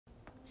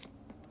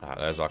Ah,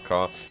 there's our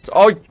car.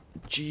 Oh,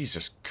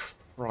 Jesus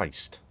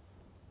Christ.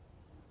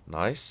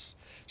 Nice.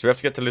 So we have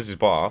to get to Lizzie's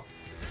bar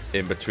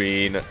in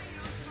between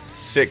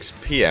 6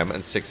 p.m.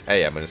 and 6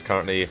 a.m. and it's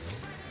currently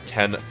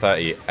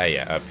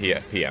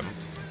 10:30 p.m.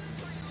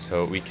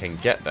 So we can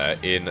get there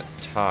in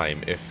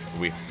time if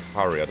we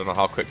hurry. I don't know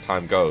how quick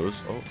time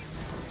goes. Oh,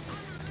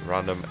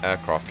 random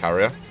aircraft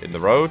carrier in the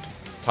road.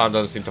 Time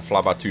doesn't seem to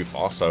fly by too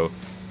far, so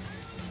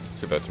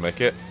should be able to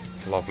make it.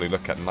 Lovely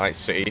look at Night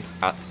City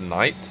at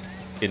night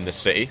in the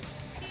city.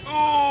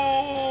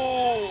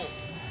 Oh!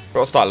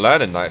 Gotta start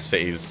learning Night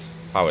Cities,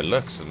 how it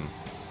looks and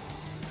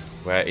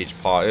where each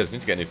part is.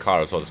 Need to get a new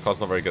car as well. This car's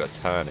not very good at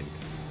turning.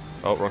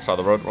 Oh, wrong side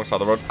of the road, wrong side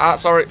of the road. Ah,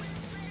 sorry.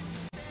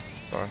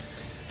 Sorry.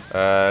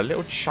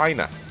 Little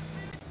China.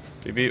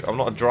 BB, I'm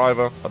not a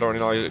driver. I don't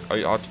really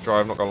know how to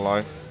drive, not gonna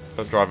lie.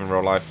 Don't drive in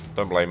real life.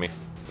 Don't blame me.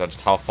 Is that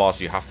just how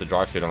fast you have to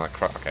drive so you don't like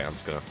crap? Okay, I'm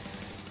just gonna...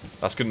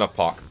 That's good enough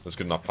park. That's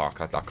good enough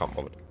park. I can't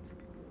bother.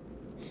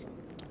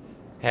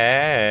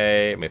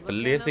 Hey, Maple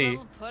Lizzie.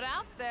 Put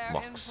out there,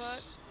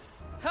 Mox.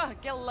 Huh,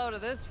 get a load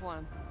of this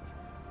one.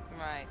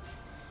 Right.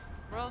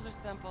 Rules are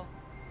simple.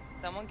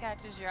 Someone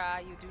catches your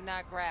eye, you do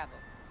not grab them.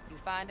 You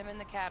find them in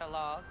the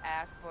catalog,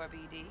 ask for a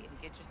BD, and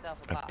get yourself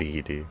a box. A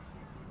BD.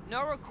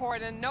 No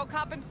recording, no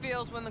copping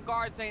feels when the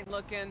guards ain't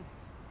looking.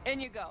 In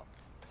you go.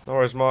 No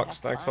worries, Mox.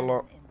 Thanks a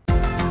lot.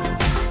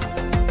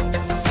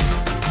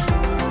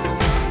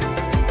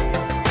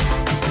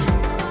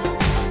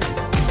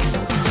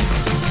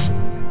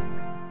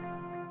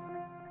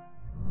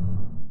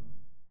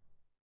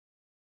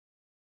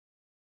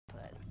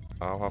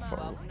 I'll have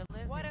fun.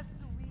 What a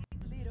sweet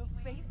little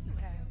face you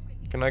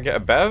have. Can I get a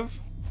bev?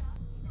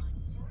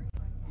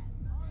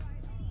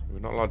 We're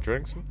not allowed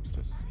drinks? What's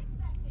this?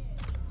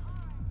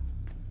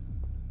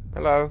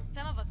 Hello.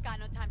 Some of us got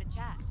no time to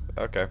chat.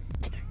 Okay.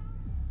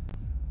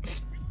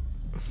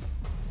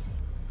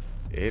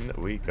 In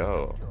we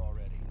go.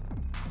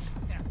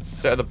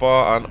 Sit at the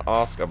bar and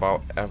ask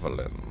about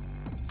Evelyn.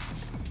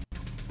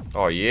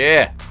 Oh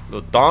yeah!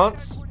 Little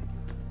dance?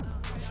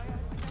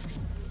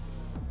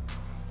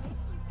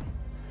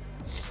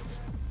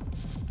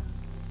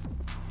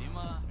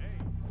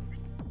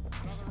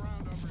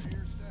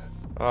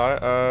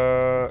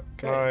 Alright,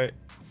 can I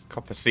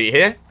cop a seat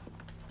here?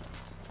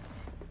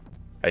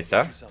 Hey,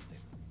 sir.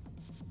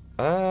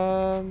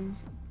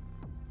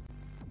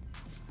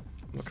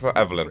 Look for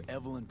Evelyn.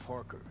 Evelyn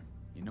Parker.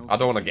 You know I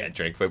don't want to get a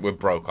drink, but we're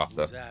broke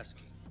after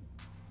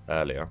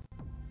earlier.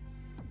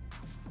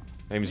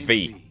 Name's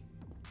V.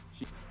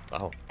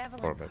 Oh,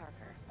 Evelyn Parker. Parker.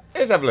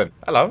 Here's Evelyn.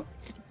 Hello.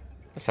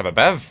 Let's have a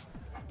bev.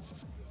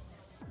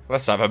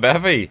 Let's have a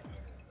bevy.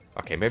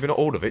 Okay, maybe not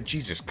all of it.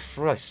 Jesus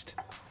Christ.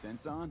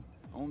 Sense on?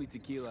 Only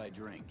tequila I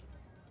drink.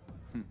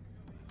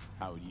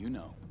 How would you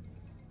know?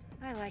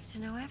 I like to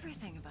know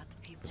everything about the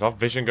people. Is our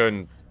vision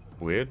going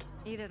weird?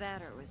 Either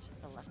that or it was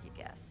just a lucky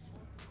guess.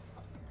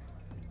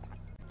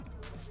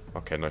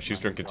 Okay, no, she's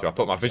drinking too. I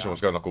thought my vision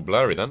was going like all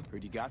blurry then.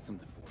 Heard you got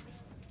something for me.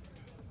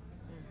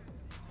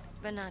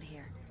 But not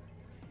here.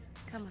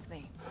 Come with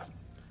me.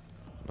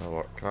 No,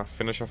 what? Can I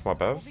finish off my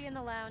bev? We'll be in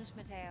the lounge,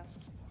 Mateo.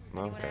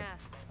 No, Anyone okay.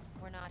 asks,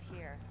 we're not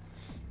here.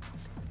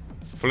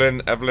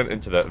 Flynn Evelyn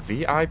into the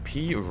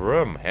VIP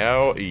room.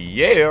 Hell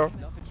yeah!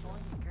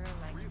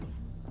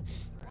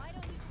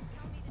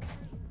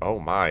 Oh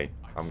my.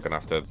 I'm gonna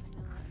have to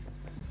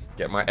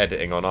get my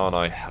editing on, aren't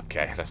I?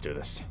 Okay, let's do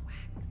this.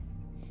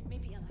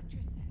 Maybe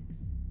electrosex.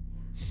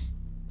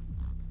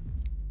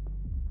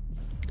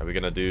 Are we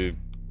gonna do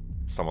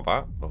some of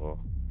that? Or...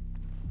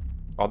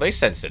 Oh, they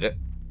censored it.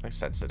 They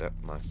censored it.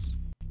 Nice.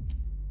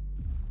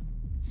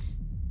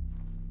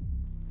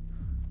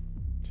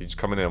 So you just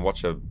come in and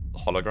watch a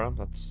hologram?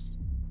 That's...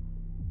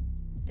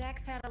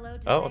 Dex had a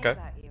load to Oh, say okay.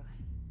 about you.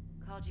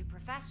 Called you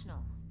professional.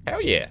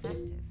 Hell yeah.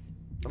 Effective.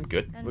 I'm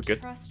good. And We're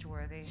good.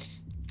 trustworthy.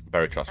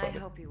 Very I trustworthy.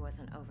 hope he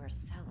wasn't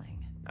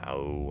overselling.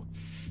 No.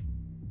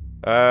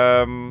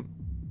 I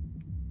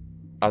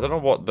don't know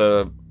what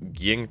the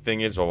Ying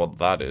thing is or what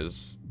that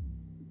is.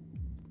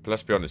 But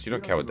let's be honest, you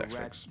don't care what Dex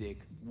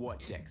thinks. What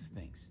Dex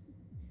thinks.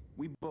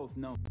 We both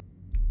know.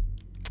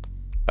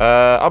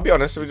 I'll be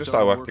honest, we just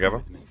started working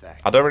together.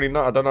 I don't really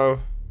know. I don't know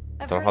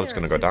how this is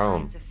gonna go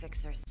down. Kinds of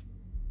fixers.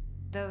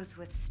 Those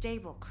with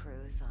stable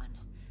crews on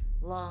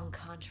long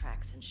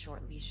contracts and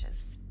short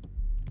leashes.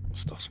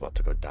 Stuff's about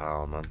to go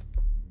down, man.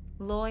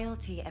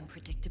 Loyalty and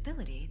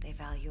predictability they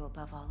value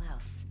above all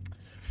else.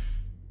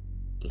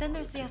 Then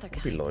there's the other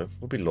We'll kind. be loyal.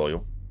 We'll be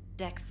loyal.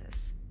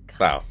 Dex's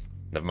kind. Oh,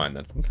 never mind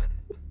then.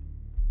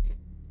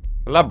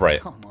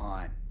 Elaborate. Come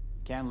on.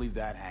 Can't leave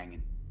that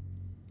hanging.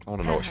 I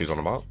want to know what she's on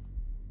about.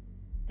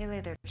 They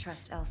lay their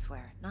trust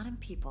elsewhere, not in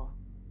people,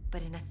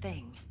 but in a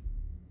thing.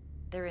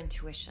 Their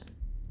intuition.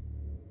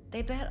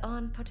 They bet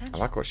on I potential.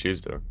 like what she's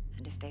doing.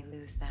 And if they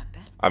lose that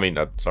bet, I mean,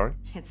 sorry.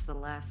 it's the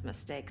last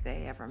mistake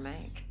they ever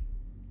make.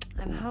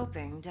 I'm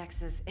hoping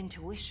Dex's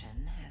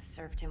intuition has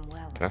served him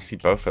well. Can I see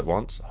both at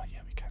once? Oh, yeah,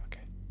 we can.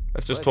 Okay.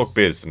 Let's just talk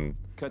biz and...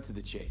 Cut to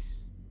the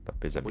chase. But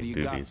biz, I What do mean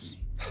you got boobies.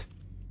 for me?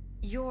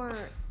 Your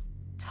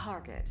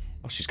target.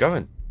 Oh, she's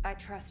going. I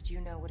trust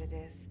you know what it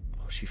is.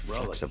 Oh, she's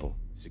Relic. flexible.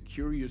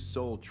 Secure your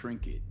soul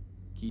trinket.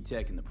 Key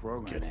tech in the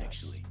program, Goodness.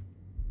 actually.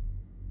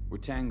 We're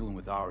tangling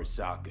with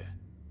Arasaka,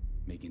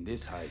 making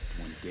this heist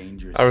one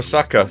dangerous.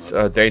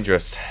 Arasaka,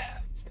 dangerous.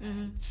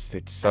 Mm-hmm.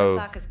 It's so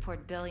Arasaka's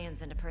poured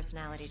billions into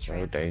personality so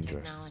transfer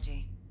dangerous.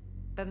 technology.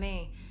 But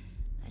me,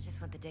 I just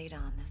want the data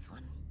on this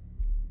one.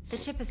 The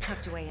chip is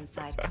tucked away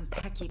inside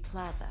Konpeki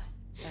Plaza,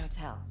 the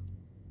hotel.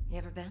 You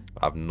ever been?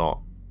 I've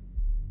not.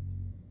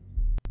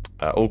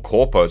 All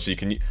corpo, so you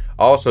can.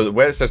 Also,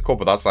 where it says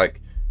corpo, that's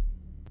like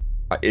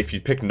if you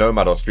pick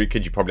Nomad or Street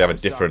Kid, you probably have a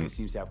different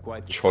seems to have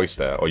quite the choice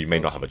there, or you may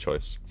not Tokyo. have a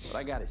choice. But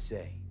I gotta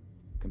say,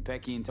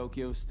 Konpeki in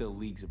Tokyo still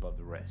leagues above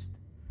the rest.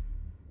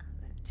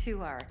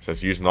 To our So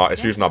it's using our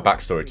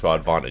backstory to our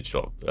advantage,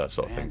 sort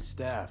of And thing.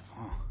 staff,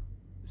 huh?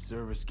 The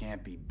service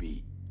can't be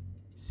beat.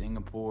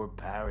 Singapore,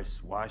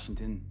 Paris,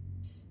 Washington,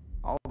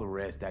 all the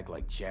rest act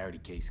like charity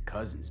case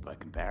cousins by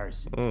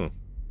comparison. Mm.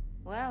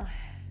 Well,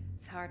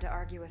 it's hard to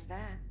argue with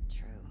that.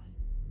 True.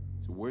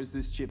 So where's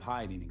this chip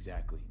hiding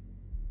exactly?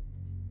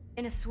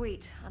 In a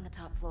suite on the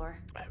top floor.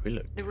 Hey, we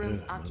look The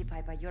room's good, man.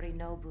 occupied by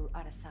Yorinobu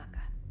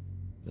Arasaka.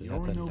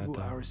 Yorinobu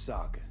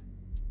Arasaka.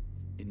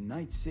 In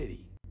Night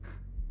City.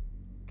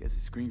 Guess the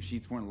scream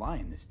sheets weren't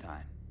lying this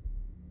time.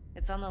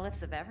 It's on the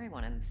lips of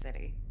everyone in the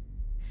city.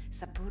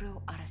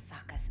 Saburo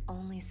Arasaka's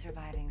only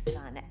surviving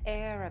son,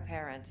 heir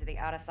apparent to the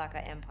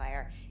Arasaka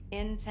Empire,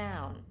 in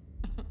town.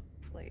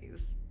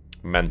 Please.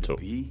 Mental.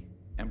 B?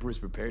 Emperor's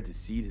prepared to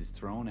cede his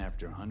throne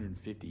after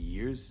 150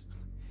 years?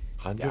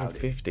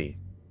 150.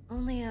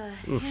 Only a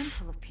Oof.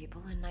 handful of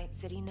people in Night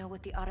City know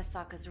what the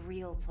Arasaka's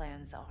real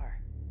plans are.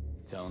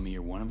 Telling me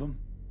you're one of them?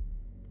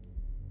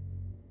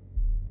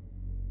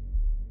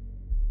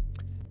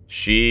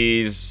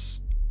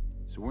 She's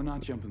So we're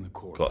not jumping the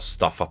court. got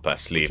stuff up her We're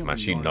sleeve, man.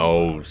 jumping She Yorinobu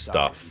knows Arasaka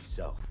stuff.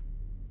 himself.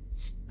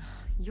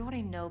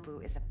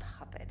 Yorinobu is a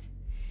puppet.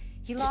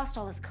 He lost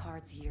all his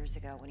cards years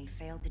ago when he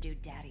failed to do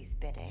Daddy's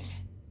bidding.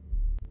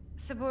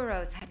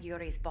 Saburo's had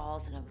Yuri's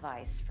balls in a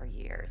vice for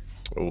years.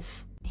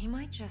 Oof. He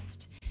might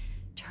just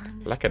turn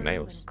the Like her screw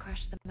nails. and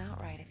crush them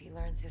outright if he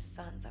learns his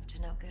son's up to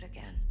no good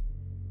again.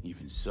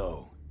 Even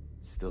so,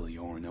 it's still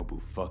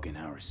Yorinobu fucking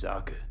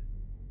Arasaka.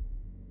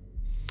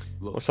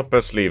 Look, What's up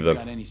her sleeve, if you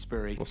then? got any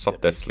spare aces What's up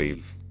up their your sleeve,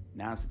 sleeve?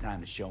 Now's the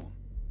time to show him.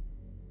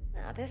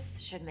 Now this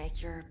should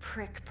make your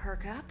prick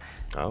perk up.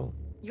 Oh.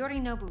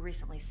 Yorinobu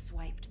recently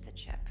swiped the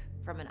chip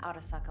from an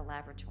Arasaka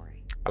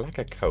laboratory. I like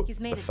her coat. He's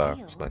made The a fur.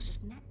 deal It's nice.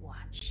 with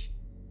Netwatch.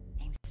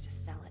 Aims to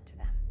sell it to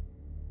them.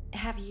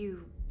 Have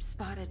you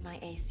spotted my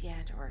ace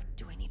yet, or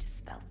do I need to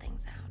spell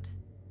things out?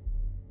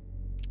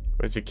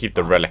 Where does he keep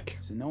the relic?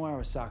 So no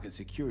Arasaka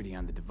security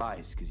on the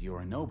device because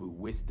Yorinobu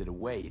whisked it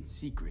away in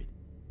secret.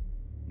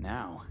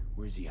 Now,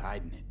 where's he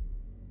hiding it?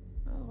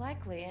 Well,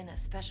 likely in a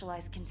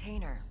specialized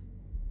container.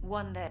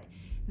 One that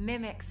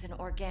mimics an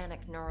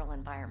organic neural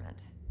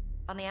environment.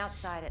 On the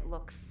outside, it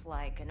looks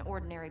like an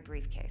ordinary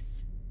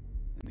briefcase.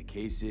 And the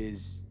case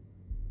is...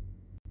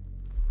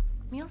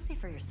 You'll see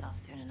for yourself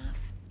soon enough.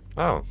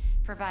 Oh.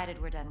 Provided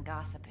we're done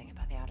gossiping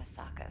about the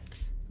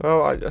Arasakas.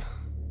 Oh,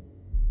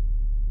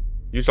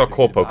 use our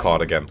corpo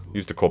card again.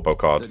 Use the corpo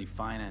card. Study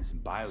finance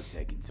and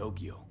biotech in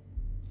Tokyo.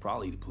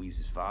 Probably to please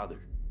his father.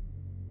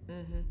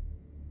 Mm-hmm.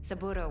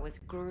 Saburo was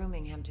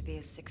grooming him to be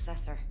his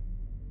successor.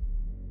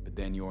 But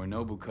then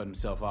Yorinobu cut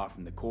himself off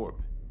from the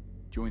corp.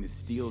 Joined the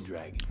Steel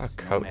Dragons, That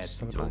coat nomads is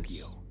so in Tokyo.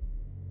 nice.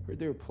 Heard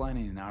they were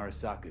planning an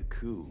Arasaka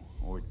coup,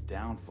 or its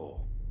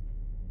downfall.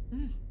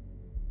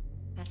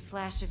 That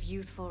flash of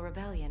youthful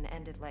rebellion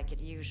ended like it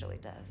usually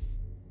does.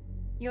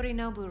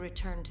 Yorinobu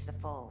returned to the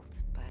fold,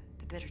 but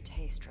the bitter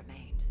taste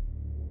remained.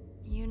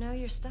 You know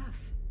your stuff.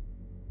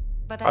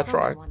 But I that's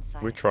try. only one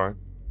side. We try.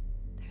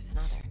 There's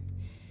another.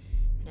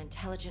 An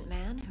intelligent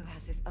man who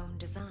has his own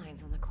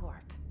designs on the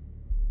corp.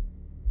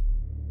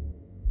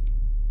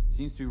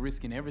 Seems to be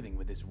risking everything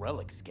with this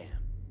relic scam.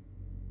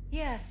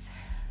 Yes,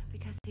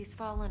 because he's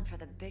fallen for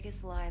the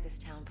biggest lie this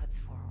town puts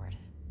forward.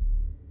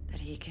 That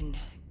he can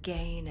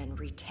gain and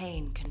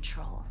retain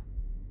control.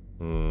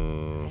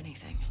 Of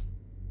anything.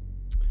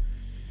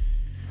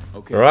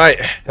 Okay.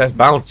 Right, let's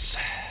bounce.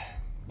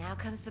 Now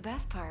comes the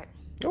best part.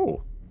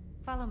 Oh.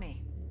 Follow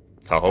me.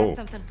 Oh. Got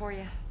something for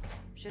you.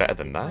 Should Better help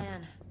than you that.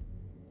 plan.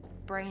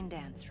 Brain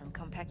dance from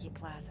Konpeki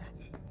Plaza.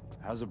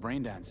 How's a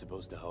brain dance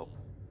supposed to help?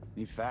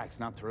 Need facts,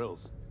 not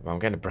thrills. I'm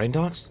getting a brain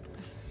dance?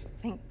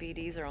 Think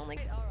BDs are only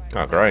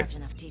Oh, great. large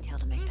enough detail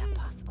to make that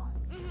possible.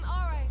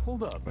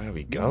 Hold up. Where are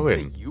we You mean to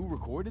going? say you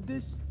recorded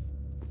this?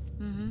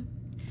 Mm-hmm.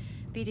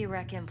 BD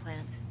rec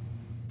implant.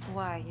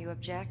 Why, you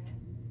object?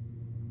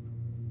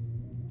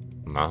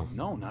 No.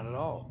 No, not at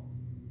all.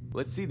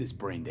 Let's see this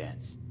brain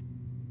dance.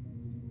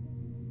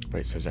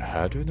 Wait, so is it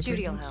her doing the brain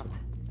Judy'll dance? help.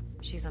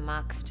 She's a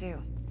Mox too.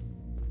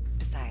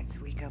 Besides,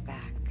 we go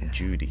back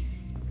Judy.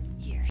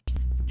 years.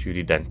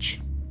 Judy Dench.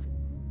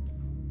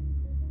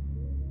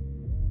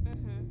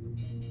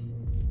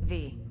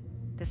 V,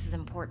 this is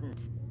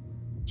important.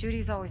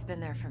 Judy's always been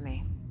there for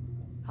me.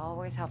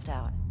 Always helped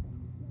out.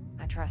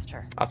 I trust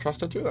her. I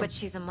trust her too, then. But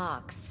she's a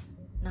Mox.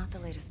 not the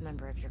latest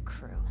member of your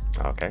crew.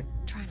 Okay.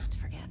 Try not to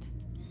forget.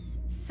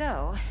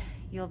 So,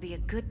 you'll be a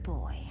good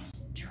boy,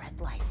 tread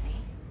lightly,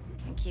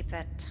 and keep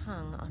that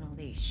tongue on a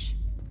leash.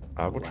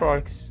 I will try.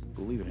 Relax.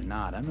 Believe it or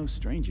not, I'm no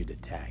stranger to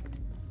tact.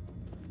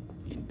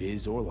 In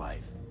biz or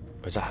life.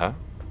 Is that her?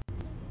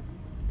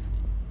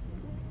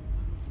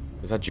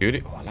 Is that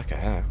Judy? Oh, I like her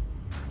hair.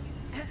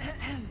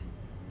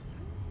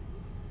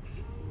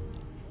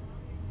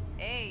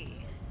 Hey,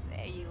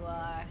 there you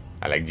are.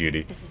 I like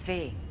Judy. This is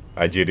V.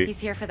 Hi, Judy. He's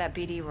here for that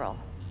BD role.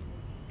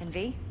 And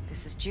V,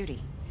 this is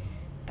Judy.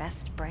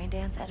 Best brain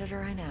dance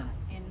editor I know.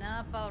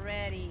 Enough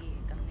already.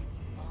 Gonna make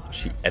me barf.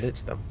 She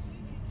edits them.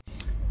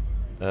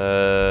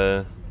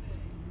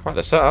 Quite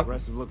the setup.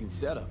 Impressive looking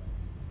setup.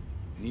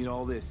 Need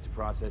all this to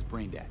process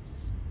brain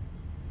dances.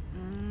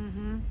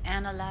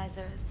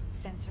 Analyzers,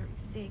 sensory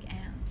sig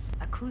amps,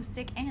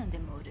 acoustic and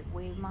emotive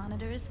wave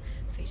monitors,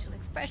 facial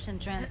expression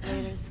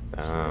translators.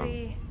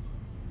 Judy.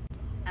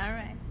 All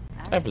right.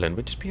 Evelyn,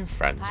 we're just being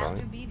friends, Pile right?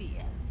 through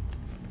BDF.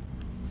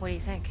 What do you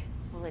think?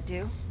 Will it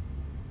do?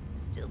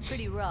 Still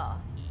pretty raw,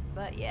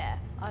 but yeah,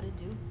 ought to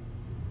do.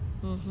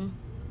 Mm-hmm.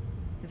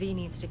 V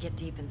needs to get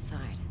deep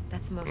inside.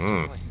 That's most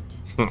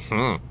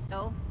important.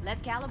 So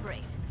let's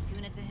calibrate.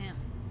 Tune it to him.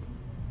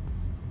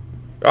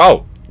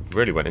 Oh!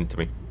 Really went into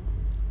me.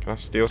 Can I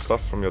steal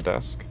stuff from your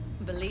desk?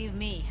 Believe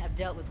me, I've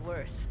dealt with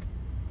worse.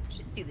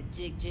 Should see the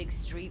jig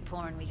street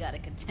porn we gotta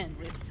contend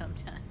with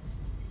sometimes.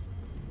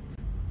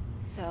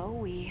 So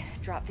we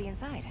drop V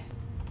inside.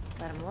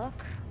 Let him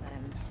look. Let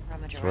him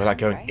rummage So around. we're like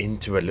going right?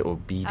 into a little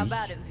BD. How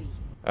about it, V?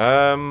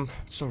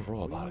 What's so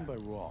raw What do you about mean it? by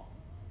raw?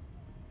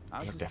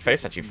 How's Look, this their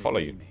face different actually from the follow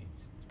you.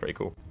 ready-mades? It's pretty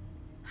cool.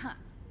 Huh.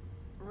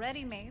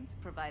 Ready-mades,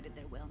 provided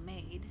they're well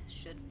made,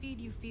 should feed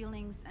you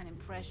feelings and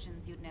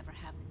impressions you'd never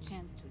have the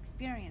chance to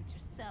experience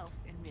yourself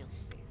in real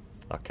space.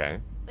 Okay.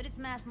 But it's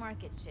mass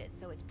market shit,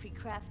 so it's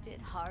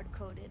pre-crafted,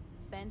 hard-coded,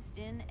 fenced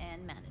in,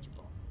 and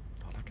manageable.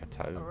 I like a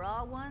A toe.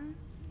 raw one?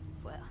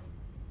 Well,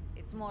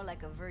 it's more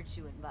like a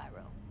virtue in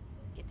Viro.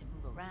 Get to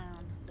move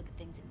around, look at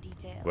things in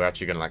detail. We're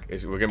actually gonna like,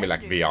 we're gonna be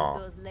like Editors use VR.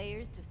 those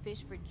layers to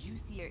fish for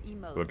juicier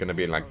emotes We're gonna and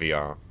be like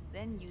VR. emotions,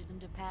 then use them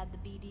to pad the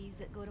BDs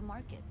that go to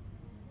market.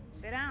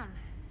 Sit down,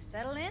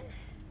 settle in,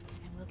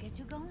 and we'll get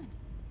you going.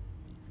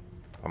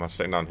 Am I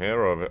sitting down here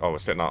or, oh, we're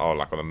sitting down, oh,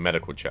 like on the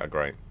medical chair,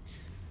 great.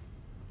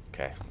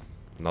 Okay.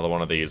 Another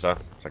one of these, huh?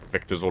 It's like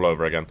Victor's all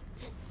over again.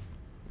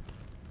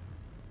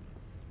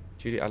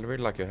 Judy, I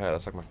really like your hair.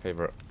 That's like my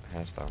favorite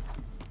hairstyle.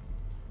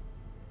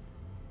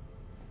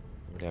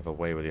 You really have a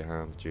way with your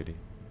hands, Judy.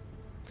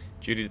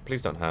 Judy,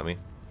 please don't hurt me.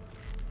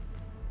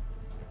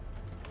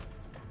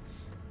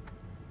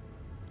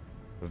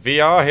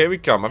 VR, here we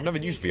come. I've never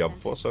used VR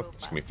before, so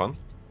it's gonna be fun.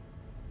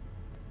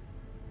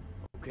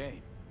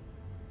 Okay.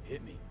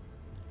 Hit me.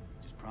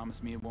 Just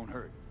promise me it won't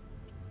hurt.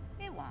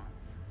 It won't.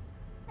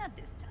 Not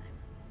this time.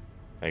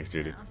 Thanks,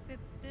 Judy. Now sit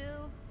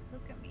still,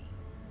 look at me.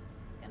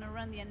 Gonna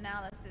run the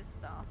analysis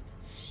soft.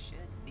 Should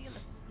feel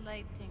a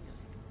slight tingling.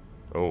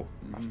 Oh,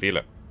 I feel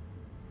it.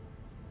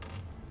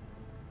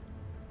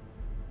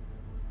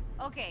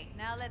 Okay,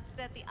 now let's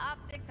set the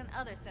optics and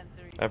other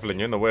sensory. Evelyn,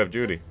 you're in the way of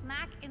Judy. Look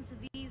smack into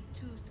these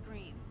two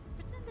screens.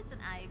 Pretend it's an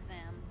eye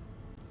exam.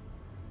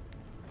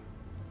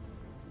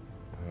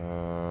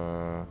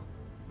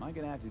 Am I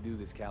gonna have to do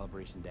this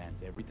calibration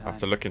dance every I time? have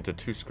to look into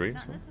two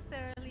screens. Not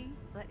necessarily,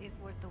 but it's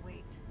worth the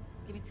wait.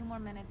 Give me 2 more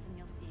minutes and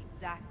you'll see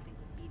exactly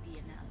what BD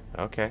analysis.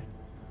 Okay.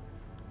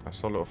 I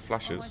saw little One more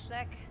flashes.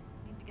 sec.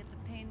 Need to get the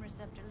pain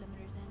receptor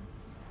limiters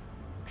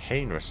in.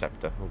 Pain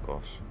receptor. Oh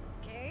gosh.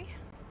 Okay.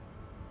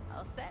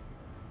 All set.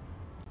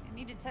 I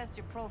need to test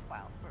your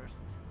profile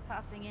first.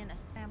 Tossing in a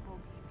sample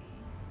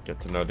BD. Get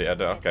to know the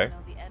editor. Get to Okay.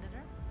 know the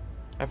editor.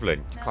 Evelyn,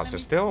 you Now can't let sit me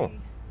still. see.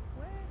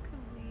 Where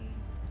could we?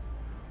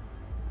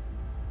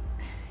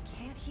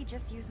 Can't he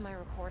just use my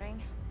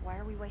recording? Why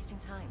are we wasting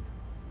time?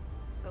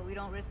 So we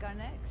don't risk our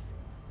necks.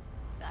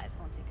 Besides,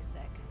 won't take a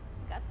sec.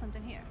 Got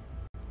something here.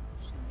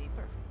 Should be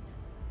perfect.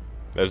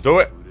 Let's do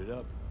it. Boot it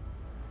up.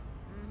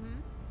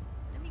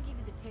 Let me give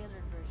you the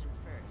tailored version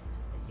first.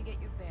 Let you get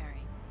your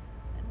bearings.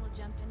 Then we'll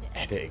jump into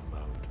Editing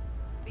mode.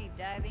 Be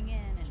diving in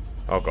and.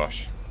 Oh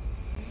gosh.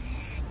 3,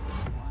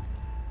 2, 1.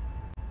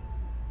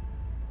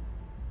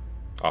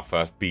 Our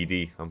first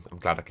BD. I'm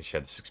glad I can share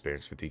this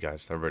experience with you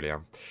guys. I really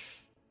am.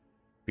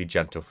 Be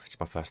gentle. It's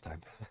my first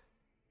time.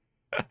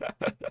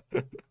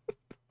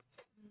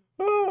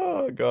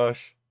 Oh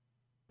gosh.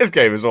 This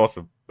game is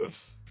awesome.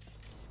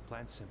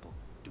 Plan simple.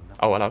 Do nothing.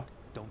 Oh, hello.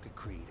 Don't get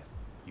creative.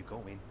 You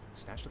go in,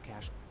 snatch the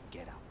cash,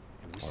 get out.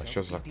 And we Oh, it sell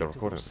shows like BD the to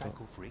recording those as well.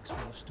 psycho freaks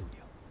from the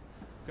studio.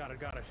 Got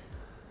it.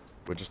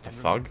 We're just a And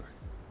thug. remember,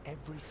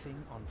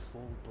 everything on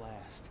full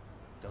blast.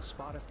 They'll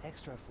spot us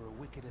extra for a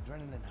wicked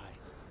adrenaline high.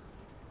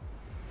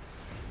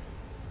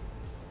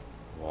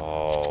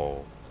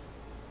 Whoa.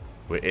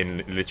 We're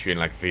in literally in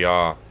like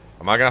VR.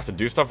 Am I gonna have to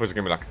do stuff or is it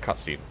gonna be like a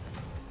cutscene?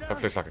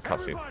 Hopefully it's like a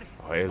cutscene.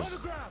 Oh, it is.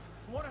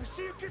 What I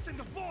see you kissing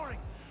the flooring.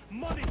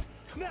 Money.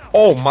 Now.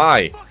 Oh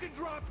my. Fucking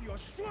drop you. I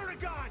swear to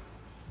God.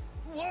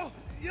 Whoa.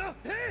 Yeah.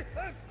 Hey.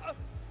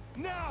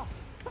 Now.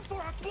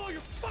 Before I blow your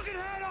fucking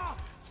head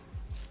off.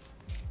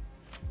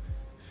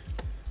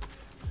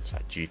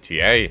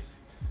 GTA.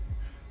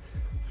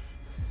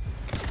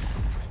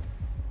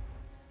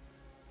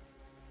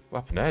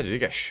 What happened there? Did he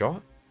get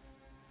shot?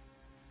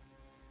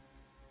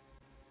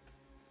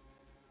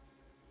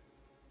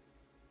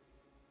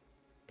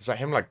 Is that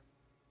him like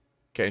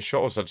getting shot,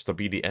 or is that just to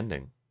be the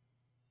ending?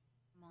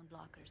 Hormone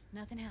blockers.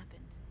 Nothing happened.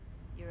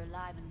 You're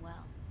alive and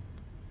well.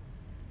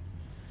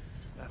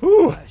 A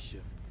flash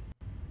of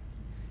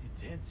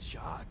intense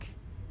shock.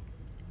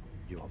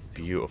 You are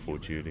beautiful,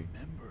 Judy.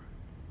 Remember?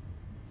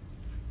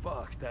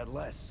 Fuck that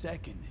last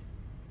second.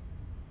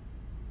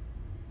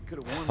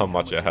 Could've warned How me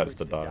much it hurts hurts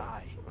to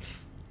die.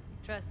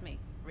 Trust me,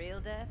 real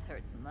death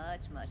hurts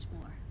much, much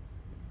more.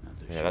 Not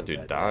so Yeah, sure that dude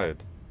about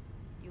died.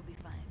 You'll be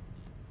fine.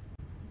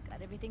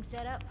 Got everything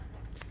set up?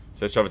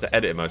 Switch over to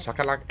edit mode, so I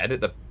can like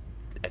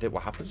edit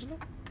what happens in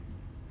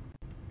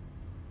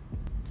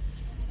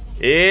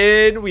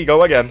it. In we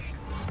go again.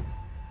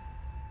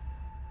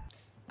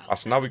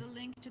 So now we. The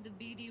link to the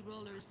BD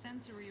roller's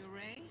sensory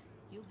array.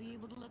 You'll be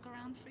able to look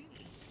around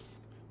freely.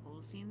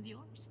 Whole scene's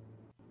yours.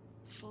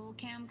 Full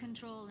cam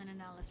control and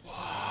analysis.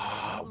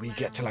 We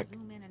get to like.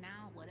 Zoom in and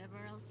out,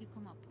 whatever else you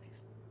come up with.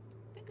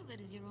 Think of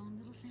it as your own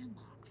little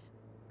sandbox.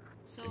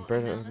 So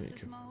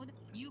analysis mode,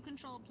 you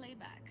control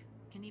playback.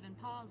 Can even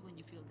pause when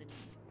you feel the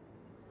need.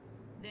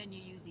 Then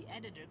you use the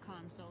editor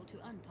console to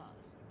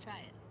unpause. Try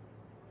it.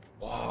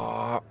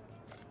 What?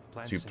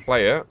 So you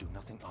play it. Do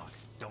nothing odd.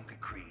 Don't get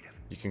creative.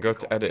 You can go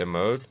to editing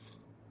mode.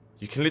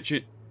 You can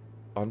literally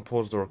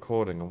unpause the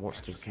recording and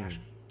watch the scene.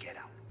 Get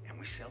out, and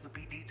we sell the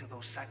BD to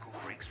those psycho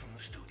freaks from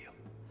the studio.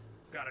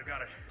 Got it,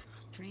 got it.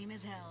 Dream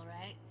as hell,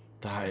 right?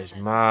 That is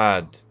That's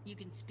mad. You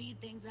can speed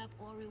things up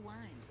or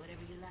rewind, whatever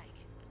you like.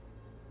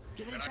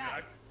 Give it a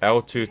shot.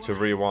 L2 to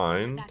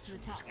rewind. Back to the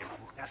top.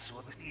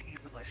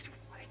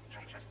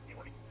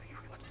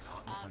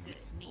 All good.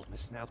 Neat.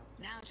 Now,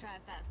 Now try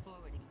fast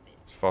forwarding a bit.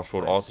 Fast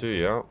forward R2,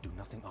 yeah. do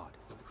nothing odd.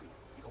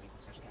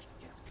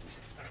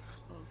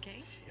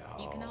 Okay.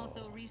 You can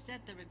also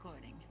reset the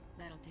recording.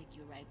 That'll take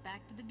you right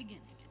back to the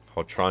beginning.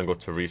 Hold triangle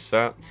to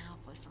reset. Now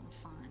for some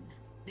fun.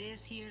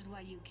 This here's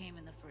why you came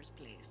in the first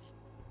place.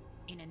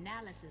 In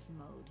analysis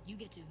mode, you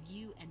get to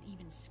view and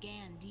even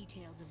scan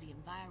details of the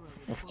environment.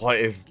 What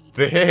is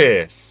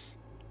this?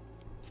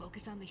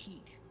 Focus on the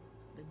heat.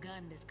 The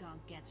gun this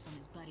gonk gets from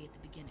his buddy at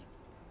the beginning.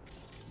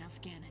 Now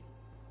scan it.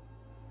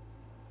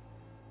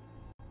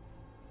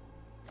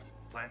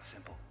 Plan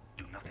simple.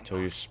 Do nothing Until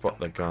you odd. spot Don't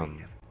the get gun.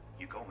 creative.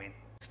 You go in,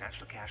 snatch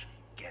the cash,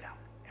 get out,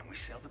 and we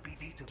sell the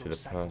BD to To those the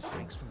psycho person.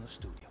 freaks from the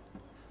studio.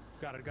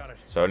 Got it, got it.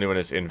 So only when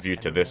it's in view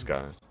to this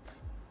guy.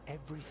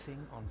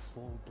 Everything on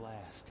full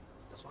blast.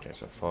 Okay,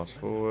 so fast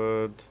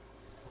forward.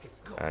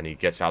 And he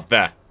gets out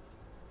there.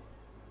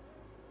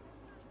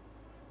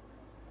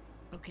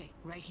 Okay,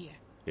 right here.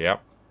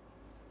 Yep.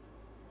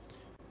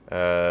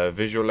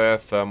 Visual layer,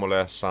 thermal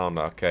layer, sound.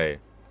 Okay.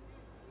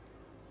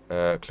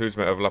 Clues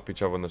may overlap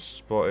each other in the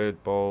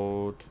spotted,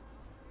 bold.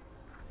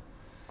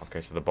 Okay,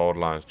 so the bold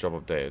lines, job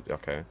updated.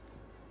 Okay.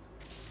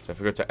 So if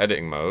we go to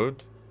editing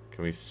mode,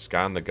 can we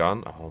scan the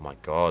gun? Oh my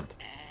god.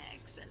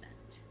 Excellent.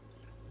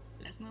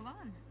 Let's move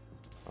on.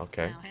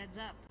 Okay. Now heads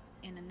up.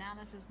 In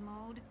analysis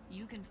mode,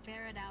 you can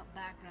ferret out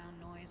background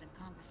noise and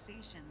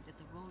conversations if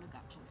the roller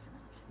got close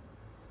enough.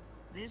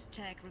 This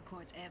tech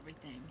records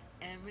everything.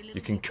 Every little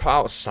You can bit cut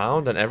out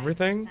sound and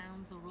everything?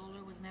 sounds the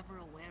roller was never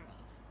aware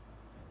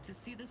of. To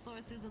see the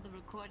sources of the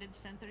recorded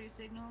sensory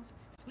signals,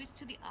 switch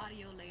to the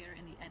audio layer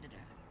in the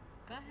editor.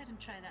 Go ahead and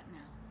try that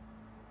now.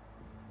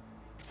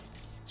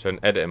 So in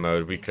editing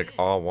mode, we click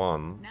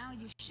R1. Now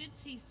you should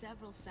see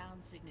several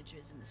sound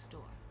signatures in the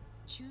store.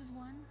 Choose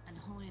one and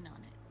hone in on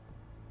it.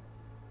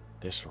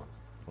 This one.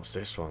 What's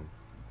this one?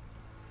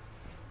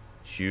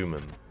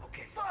 Human.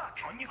 Okay, fuck!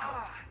 On you go.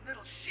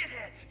 Little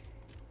shitheads!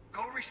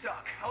 Go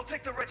restock. I'll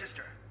take the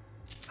register.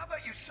 How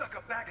about you suck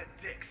a bag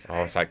of dicks?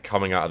 Oh, it's like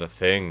coming out of the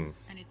thing.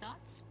 Any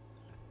thoughts?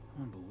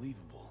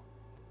 Unbelievable.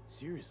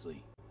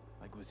 Seriously.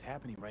 Like what's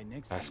happening right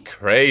next That's to me.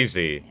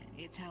 crazy.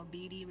 Yeah, it's how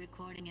BD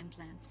recording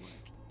implants work.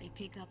 They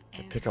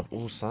pick up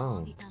all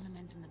sound. the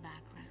elements in the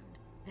background.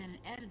 Then an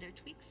editor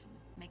tweaks them,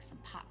 makes them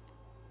pop.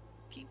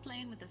 Keep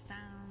playing with the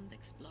sound,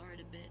 explore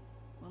it a bit.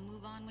 We'll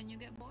move on when you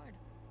get bored.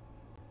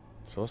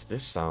 So what's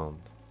this sound?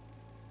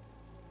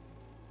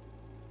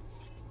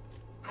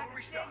 Go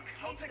restock.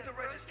 I'll take the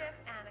register.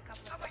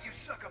 How about you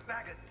suck a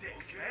bag of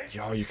dicks, eh?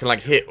 Yo, you can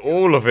like hit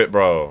all of it,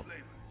 bro.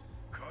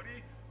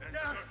 Cuddy and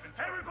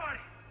everybody!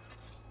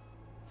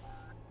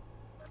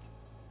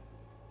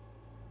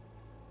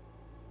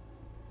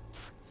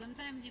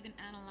 Sometimes you can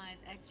analyze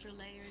extra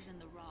layers in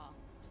the raw,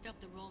 stuff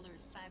the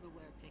roller's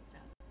cyberware picked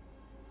up.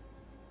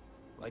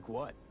 Like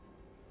what?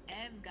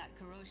 Ev's got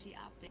Kiroshi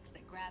optics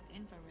that grab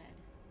infrared,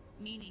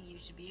 meaning you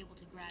should be able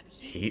to grab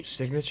Heat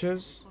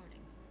signatures? recording.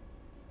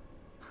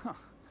 Huh.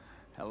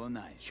 Hella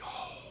nice. Yo,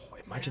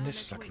 imagine Now this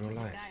let's is like wait real till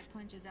the life. guy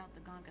punches out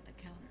the gonk at the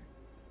counter.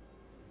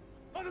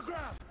 On the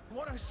ground!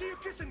 Wanna see you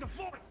kissing the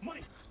floor?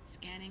 Money!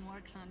 Scanning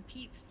works on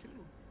peeps too.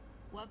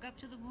 Walk up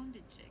to the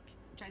wounded chick.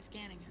 Try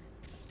scanning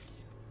her.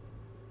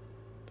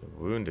 The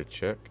wounded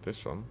chick,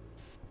 this one.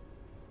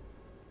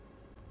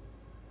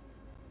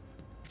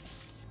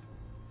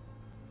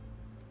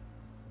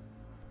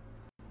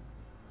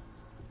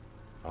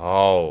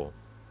 Oh.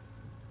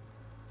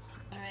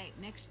 Alright,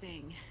 next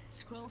thing.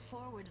 Scroll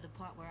forward to the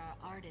part where our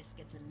artist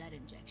gets a lead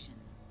injection.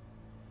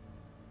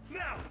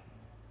 Now!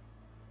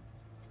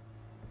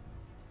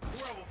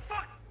 Whoa,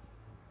 fuck!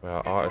 Where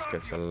our artist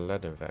gets a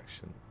lead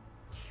infection.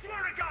 Swear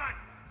to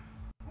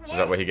God! Is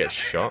that where he gets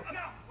shot? No!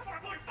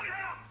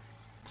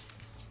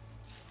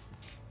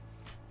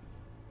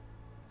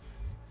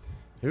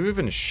 Who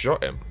even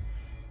shot him?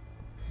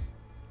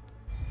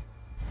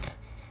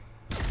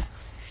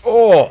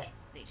 Oh!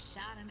 They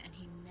shot him and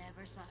he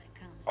never saw it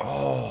coming.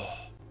 Oh!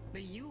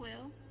 But you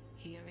will.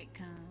 Here it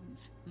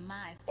comes.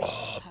 My favorite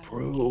Oh, part of the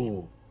bro.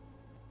 game.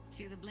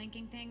 See the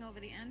blinking thing over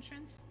the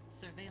entrance?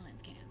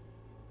 Surveillance cam.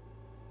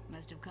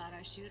 Must have caught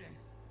our shooter.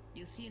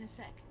 You'll see in a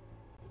sec.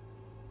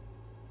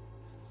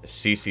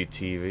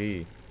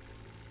 CCTV.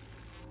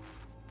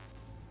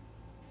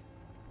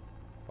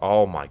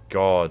 Oh my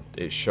god.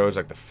 It shows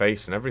like the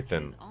face and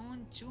everything. His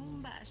own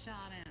Chumba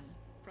shot him.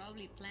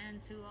 Probably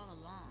planned to all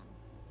along.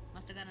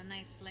 Must have got a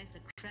nice slice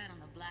of cred on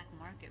the black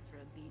market for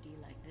a BD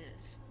like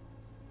this.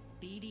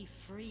 BD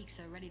freaks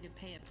are ready to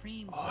pay a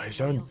premium. Oh, for his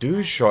a own real dude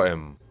fight. shot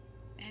him.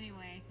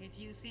 Anyway, if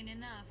you've seen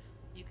enough,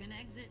 you can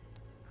exit.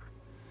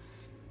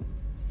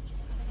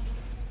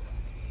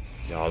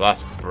 Yo,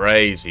 that's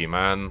crazy,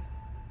 man.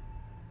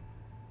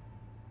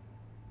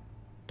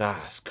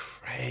 That's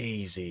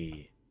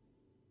crazy.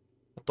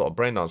 I thought a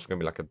brain dance was gonna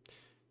be like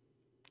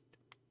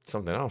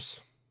something else.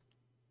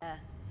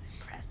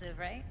 Impressive,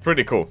 right?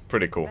 Pretty cool,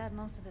 pretty cool. Glad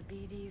most of the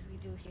BDs we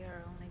do here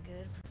are only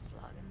good for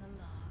flogging the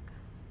log.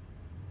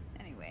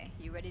 Anyway,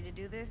 you ready to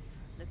do this?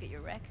 Look at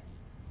your wreck?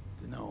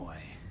 Dunno,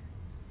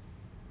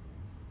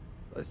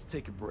 let's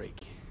take a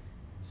break.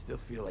 Still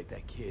feel like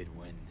that kid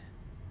when...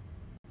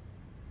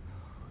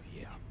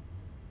 Yeah.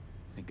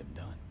 I think I'm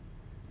done.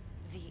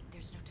 V,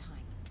 there's no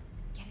time.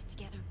 Get it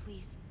together,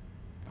 please.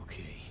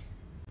 Okay.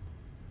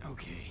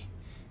 Okay.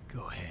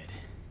 Go ahead.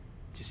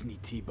 Just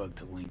need T-Bug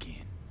to link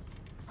in.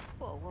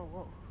 Whoa, whoa,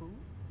 whoa. Who?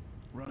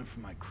 Running for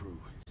my crew.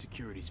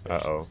 Security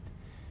specialist. Uh-oh.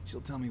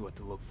 She'll tell me what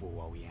to look for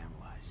while we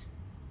analyze.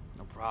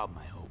 No problem,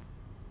 I hope.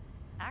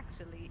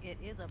 Actually, it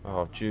is a Oh,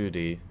 problem.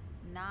 Judy.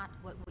 Not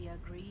what we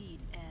agreed,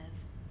 Ev.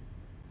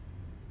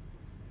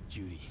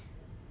 Judy,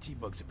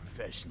 T-Bug's a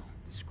professional.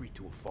 Discreet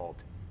to a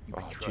fault. You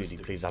can Oh, trust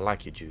Judy, her. please. I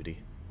like you, Judy.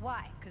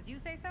 Why? 'Cause you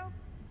say so?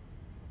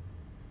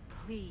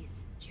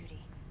 Please,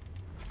 Judy.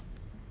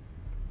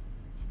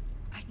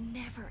 I'd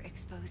never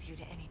expose you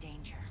to any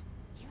danger.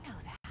 You know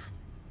that.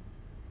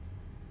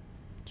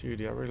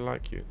 Judy, I really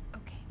like you.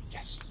 Okay.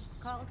 Yes.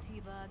 Call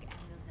T-Bug and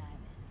we'll dive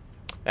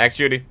in. Thanks,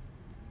 Judy.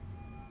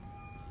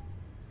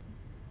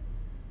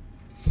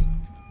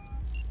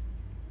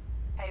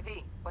 Hey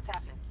V, what's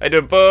happening? Hey,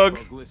 doing Bug.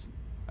 Bug, listen.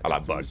 I got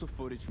like some Bug. missile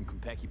footage from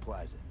Konpeki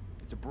Plaza.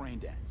 It's a brain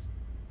dance.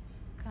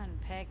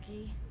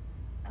 Konpeki.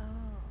 Oh,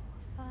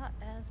 thought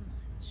as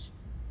much.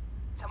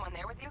 Someone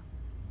there with you?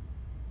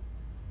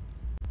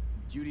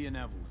 Judy and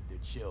Evelyn, they're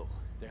chill.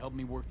 They're helping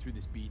me work through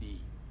this BD.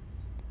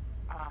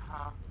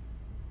 Uh-huh.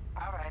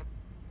 All right.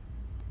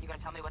 You gonna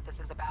tell me what this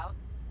is about?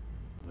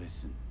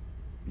 Listen,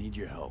 need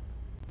your help.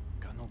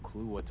 Got no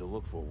clue what to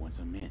look for once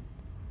I'm in.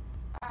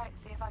 All right,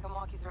 see if I can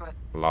walk you through it.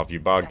 Love you,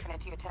 Bug. Checking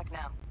into your tech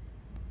now.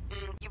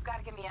 You've got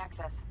to give me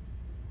access.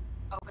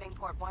 Opening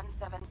port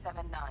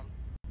 1779.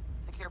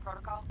 Secure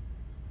protocol?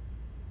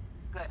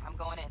 Good, I'm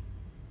going in.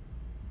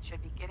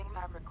 Should be getting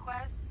my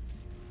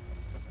requests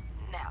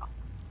now.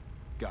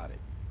 Got it.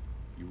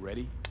 You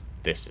ready?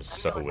 This is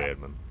so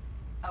weird, man.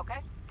 Okay,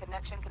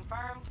 connection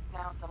confirmed.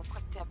 Now some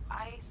quick tip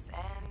ice,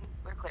 and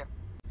we're clear.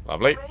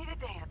 Lovely. Ready to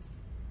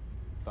dance.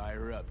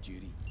 Fire up,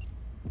 Judy.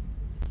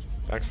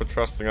 Thanks for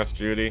trusting us,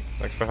 Judy.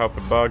 Thanks for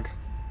helping Bug.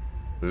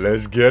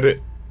 Let's get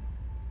it.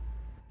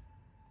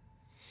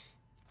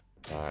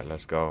 Alright,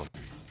 let's go.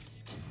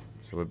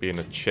 So we're being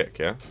a chick,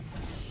 yeah?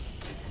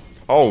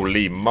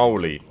 Holy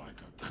moly.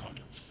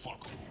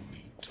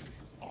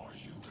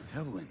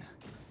 Evelyn,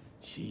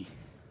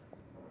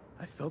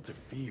 I felt her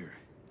fear.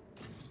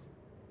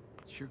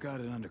 Sure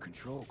got it under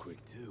control quick,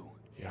 too.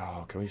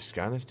 Yo, can we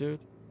scan this dude?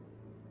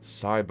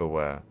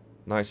 Cyberware.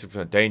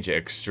 96% danger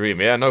extreme.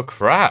 Yeah, no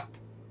crap.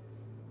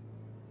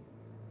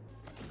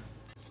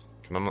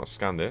 Can I not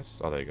scan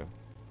this? Oh, there you go.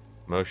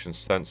 Motion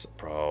sensor.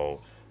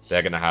 Bro,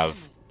 they're going to have...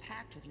 Cameras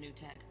packed with new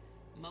tech.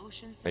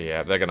 Motion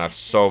Yeah, they're going to have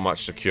so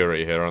much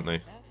security here, aren't they?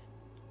 You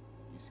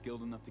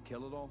skilled enough to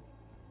kill it all?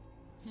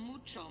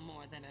 Mucho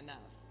more than enough.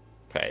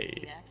 Hey,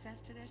 Need access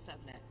to their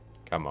subnet.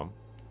 come on.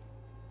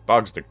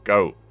 Bug's the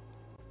goat.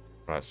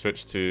 Right,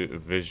 switch to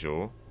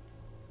visual.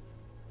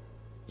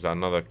 Is that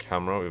another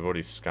camera? We've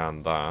already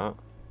scanned that.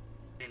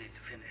 Minute to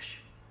finish.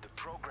 The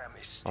program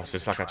is Oh, so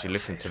it's like actually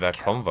listening to their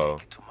convo.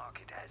 to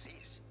market as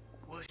is.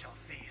 We shall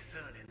see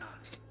soon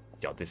enough.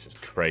 Yo, this is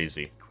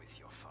crazy. With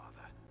your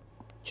father.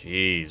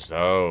 Jeez,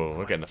 oh,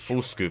 we're getting the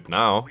full scoop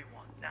now. We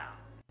want now.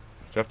 Do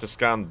you have to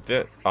scan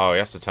this? Oh, he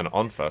has to turn it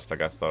on first, I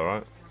guess, though,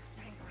 right?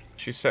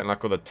 She's setting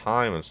like all the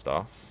time and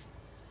stuff.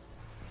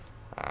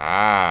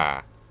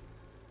 Ah.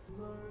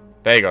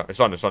 There you go. It's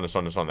on, it's on, it's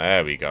on, it's on.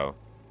 There we go.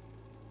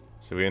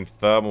 So we're in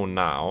thermal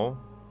now.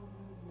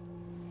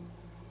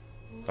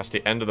 That's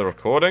the end of the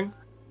recording.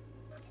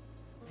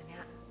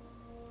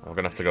 We're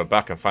gonna have to go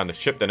back and find the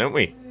chip then, aren't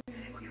we? Gonna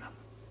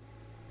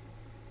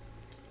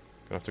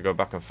have to go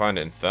back and find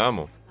it in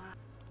thermal.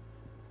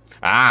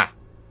 In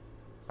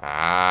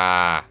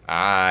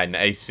the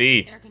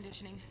AC. Air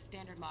conditioning,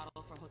 standard model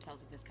for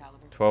hotels of this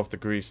caliber. 12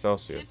 degrees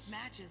Celsius. Tip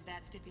matches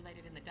that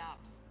stipulated in the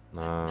docs.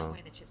 No. No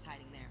way the chip's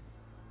hiding there.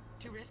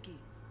 Too risky.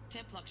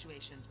 Temp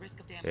fluctuations, risk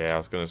of damage. Yeah, I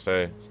was gonna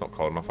say it's not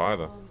cold enough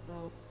either.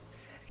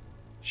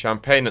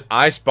 Champagne and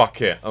ice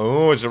bucket.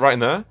 Oh, is it right in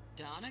there?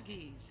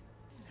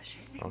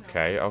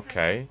 Okay,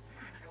 okay.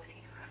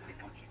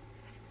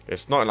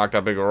 It's not like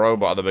that big a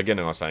robot at the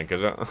beginning, I think,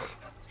 is it? Not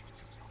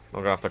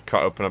gonna have to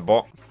cut open a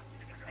bot.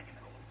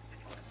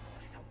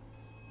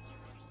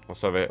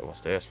 What's over here?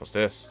 What's this? What's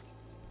this?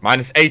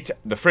 -8.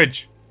 The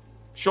fridge.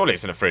 Surely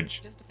it's in a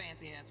fridge. Just a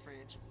fancy ass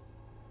fridge.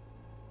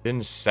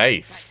 In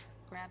safe.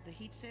 Right. Grab the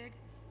heat sig.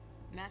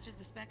 Matches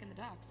the spec in the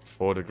docs.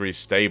 4 degrees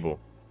stable.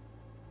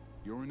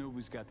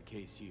 Yorinobu's got the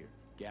case here,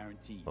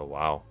 guaranteed. Oh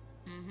wow.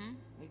 Mm-hmm.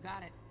 We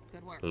got it.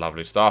 Good work.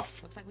 Lovely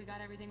stuff. Looks like we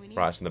got everything we need.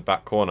 Right, it's in the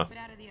back corner. Put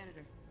out of the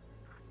editor.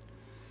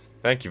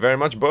 Thank you very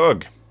much,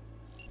 Bug.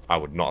 I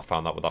would not have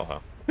found that without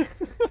her.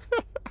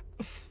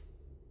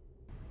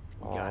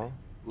 Aww.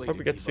 Hope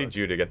we get to see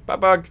Judy again. Bye,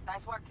 Bug.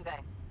 Nice work today.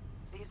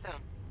 See you soon.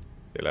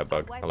 See you later,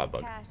 Bug. I love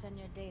Bug. Cache on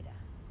your data.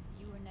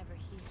 You were never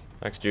here.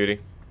 Thanks, Judy.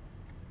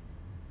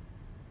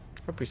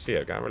 Hope we see her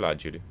again. I really like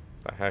Judy.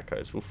 That haircut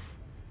is oof.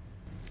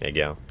 There you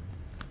go.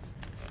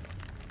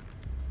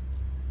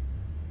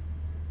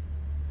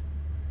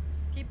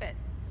 Keep it.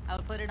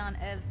 I'll put it on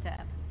Ev's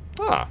tab.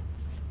 Ah.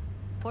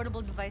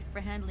 Portable device for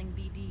handling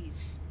BDs.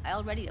 I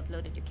already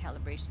uploaded your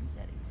calibration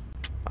settings.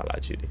 I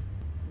like Judy.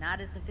 Not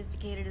as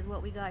sophisticated as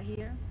what we got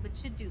here, but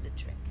should do the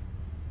trick.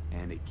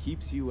 And it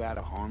keeps you out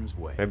of harm's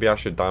way. Maybe I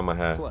should dye my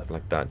hair Clever.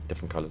 like that,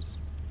 different colors.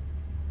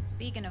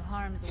 Speaking of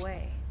harm's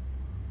way,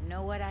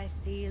 know what I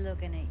see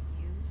looking at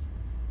you?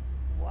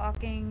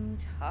 Walking,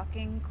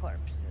 talking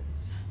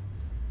corpses.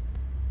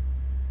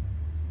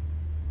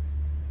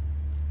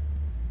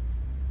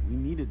 We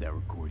needed that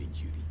recording,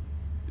 Judy.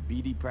 The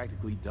BD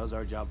practically does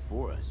our job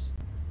for us.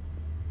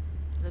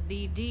 The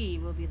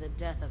BD will be the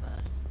death of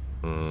us.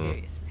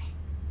 Seriously.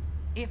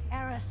 If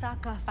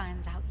Arasaka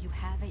finds out you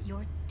have it,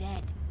 you're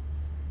dead.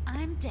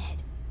 I'm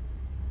dead.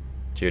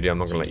 Judy, I'm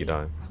not gonna let you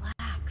die.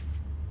 Relax.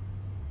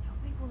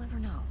 Nobody will ever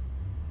know.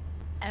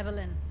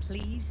 Evelyn,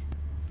 please.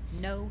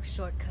 No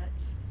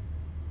shortcuts.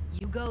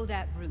 You go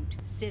that route,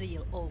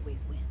 City'll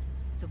always win.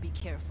 So be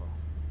careful.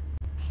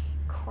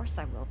 Of course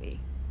I will be.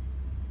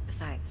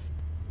 Besides,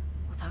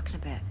 we'll talk in a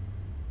bit.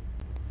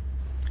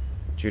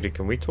 Judy,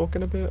 can we talk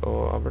in a bit?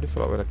 Or I really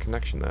feel like we had a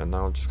connection there, and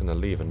now I'm just gonna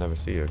leave and never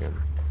see you again.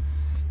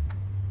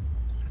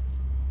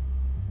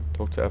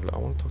 Talk to Evelyn. I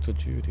want to talk to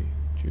Judy.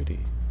 Judy.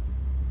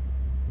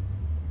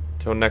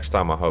 Till next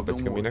time, I hope. Don't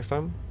It's gonna be worry. next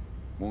time?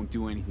 Won't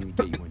do anything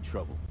to get you in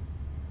trouble.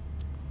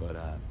 But,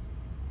 I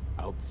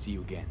hope to see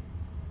you again.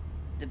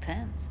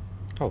 Depends.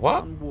 Oh,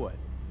 what? On what?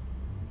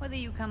 Whether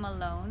you come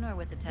alone or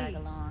with the tag Hey,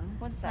 along.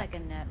 one sec. Like a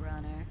net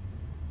runner.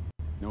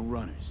 No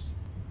runners.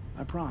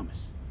 I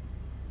promise.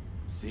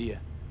 See ya.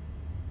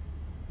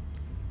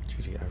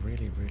 Judy, I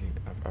really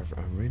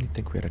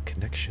think we had a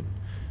connection.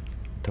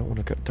 Don't want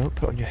to go. Don't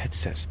put on your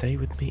headset. Stay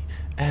with me.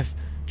 Ev.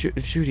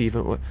 Judy,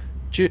 even what?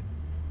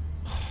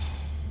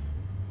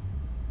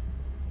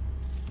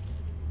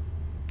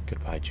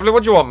 Goodbye, Judy.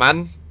 What do you want,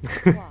 man?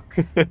 Walk.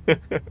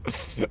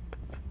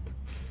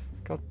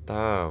 God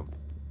damn.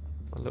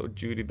 My little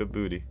Judy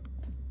babooty.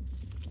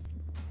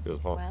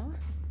 Feels hot. Well,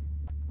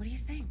 what do you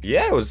think?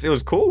 Yeah, it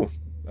was cool.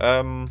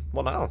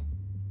 What now?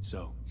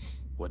 So,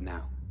 what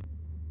now?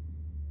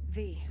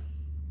 V.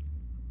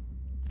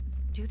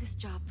 Do this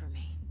job for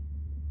me.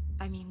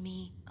 I mean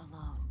me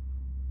alone.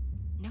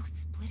 No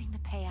splitting the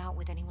payout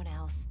with anyone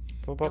else.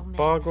 What about No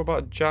Bug? What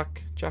middlemen. about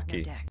Jackie?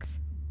 No Dex.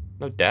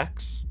 No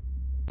Dex?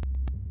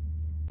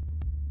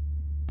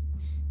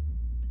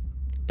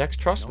 Dex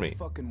trusts No me.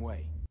 fucking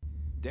way.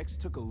 Dex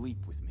took a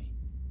leap with me.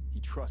 He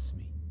trusts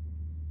me.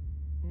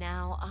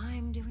 Now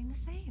I'm doing the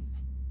same.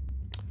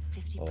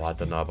 50%. Oh, I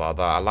don't know about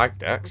that. I like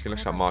Dex. He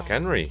looks like Mark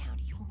Henry.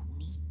 You won't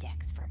need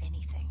Dex for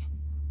anything.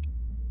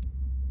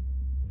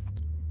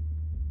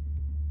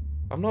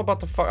 I'm not about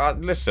to fuck.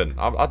 Listen,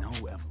 No,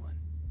 Evelyn.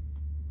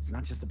 It's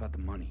not just about the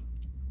money.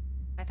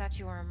 I thought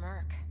you were a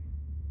merc.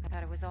 I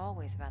thought it was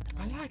always about the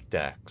I money. like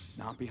Dex.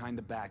 Not behind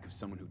the back of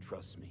someone who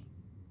trusts me.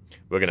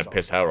 We're gonna Sorry.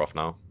 piss her off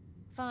now.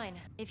 Fine.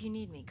 If you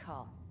need me,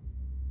 call.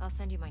 I'll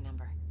send you my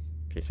number.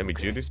 Can you send me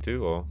Okay. Judy's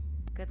too, or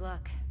Good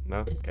luck. no?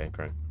 Okay,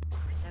 great.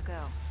 Now go.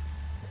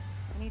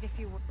 I need a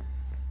few.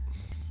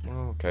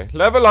 Oh, okay,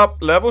 level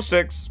up, level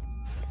 6.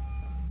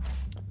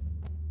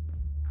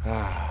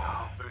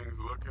 Things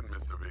looking,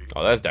 Mr. V.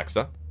 Oh, there's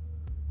Dexter.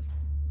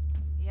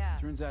 Yeah.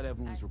 Turns out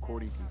Evelyn's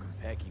recording from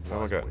Konpeki Oh,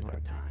 was okay. worth our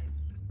time.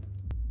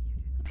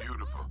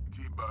 Beautiful.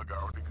 T-Bug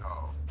already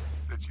called.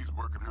 Said she's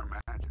working her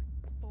magic.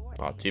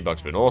 Oh,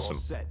 T-Bug's been All awesome.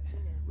 set.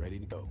 Ready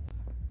to go.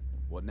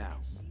 What now?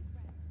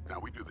 Now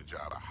we do the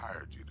job I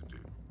hired you to do.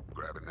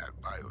 Grabbing that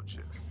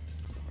biochip.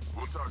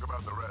 We'll talk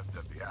about the rest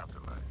at the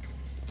afterlife.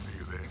 See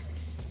you there.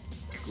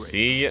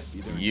 See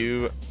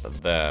you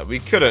there. We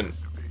couldn't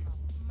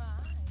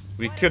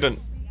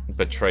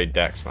betray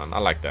Dex, man. I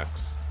like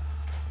Dex.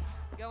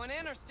 Going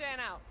in or staying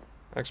out?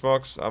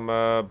 Xbox,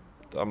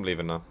 I'm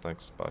leaving now.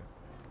 Thanks. Bye.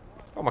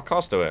 Oh, my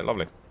car's still here.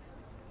 Lovely.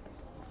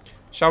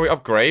 Shall we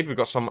upgrade? We've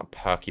got some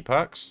perky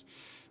perks.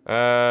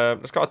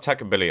 Let's get our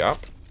tech ability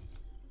up.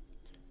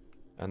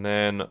 And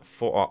then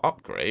for our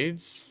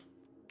upgrades,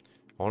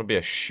 I want to be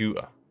a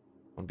shooter.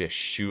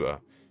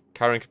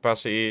 Carrying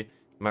capacity,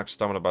 max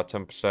stamina about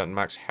 10%,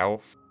 max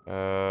health.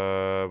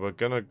 We're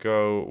gonna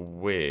go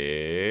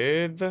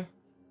with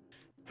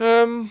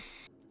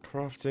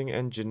crafting,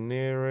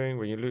 engineering.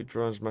 When you loot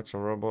drones, max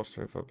on robots,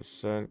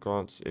 25%.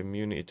 Grants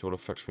immunity to all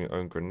effects from your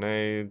own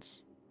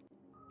grenades.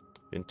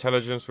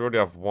 Intelligence, we already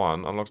have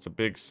one. Unlocks the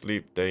big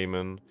sleep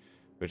daemon,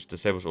 which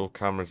disables all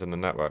cameras in the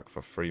network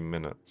for 3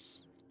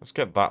 minutes. Let's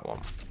get that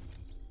one.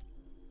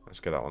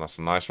 That's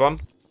a nice one.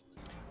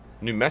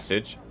 New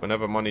message.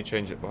 Whenever money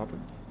changes, what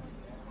happened?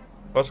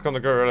 First on the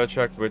gorilla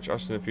check, which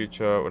us in the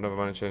future, whenever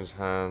money changes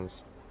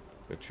hands,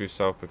 your true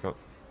self becomes.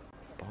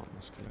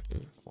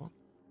 What?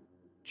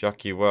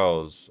 Jackie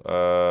Wells.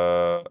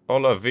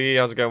 Hola V,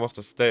 how's it going? What's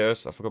the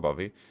status? I forgot about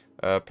V.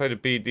 Play the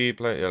BD,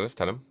 yeah, let's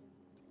tell him.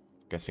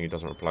 Guessing he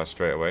doesn't reply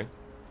straight away.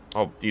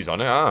 Oh, he's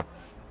on it,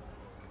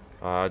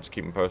 just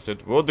keep him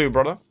posted. Will do,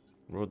 brother.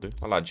 Will do.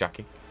 I like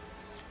Jackie.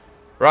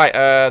 Right,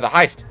 the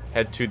heist.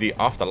 Head to the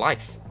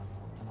afterlife.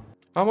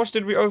 How much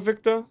did we owe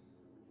Victor?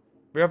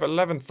 We have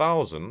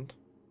 11,000.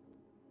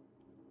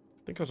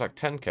 I think it was like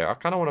 10k. I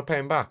kind of want to pay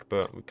him back,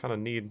 but we kind of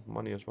need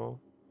money as well.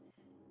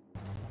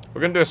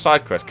 We're going to do a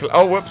side quest.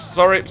 Oh, whoops.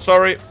 Sorry,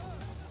 Sorry,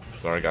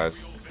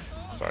 guys.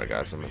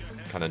 I'm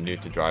kind of new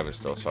to driving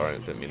still. Sorry, I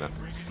didn't mean that.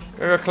 I'm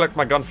going to go collect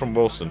my gun from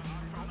Wilson.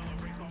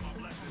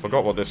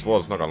 Forgot what this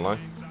was, not going to lie.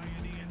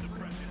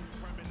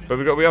 But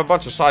we have a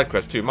bunch of side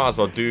quests too. Might as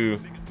well do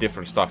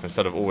different stuff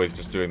instead of always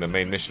just doing the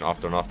main mission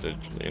after and after,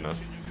 you know,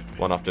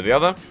 one after the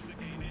other.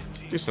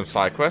 Do some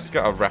side quests,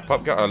 get a rep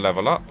up, get a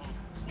level up,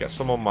 get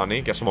some more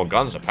money, get some more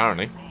guns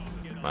apparently.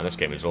 Man, this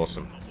game is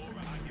awesome.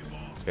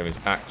 This game is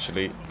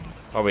actually...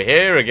 Oh, we're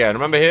here again.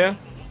 Remember here?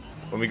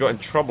 When we got in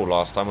trouble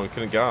last time and we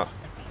couldn't get out.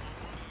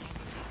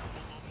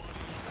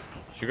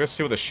 Should we go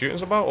see what the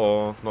shooting's about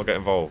or not get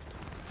involved?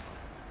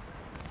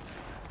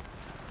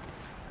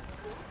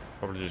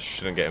 Probably just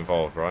shouldn't get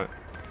involved, right?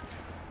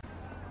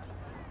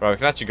 Right, we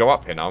can actually go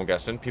up here now, I'm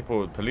guessing.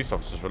 Police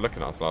officers were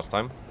looking at us last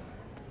time.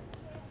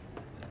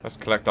 Let's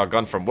collect our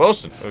gun from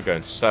Wilson. We're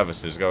going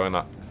services, going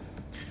up.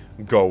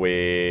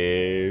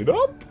 Going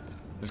up.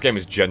 This game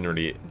is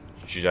genuinely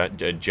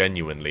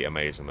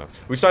amazing, though.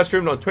 We started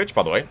streaming on Twitch,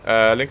 by the way.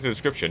 Link in the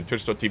description.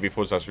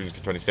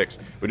 Twitch.tv/RegentsKid26.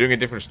 We're doing a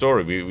different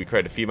story. We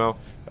created a female.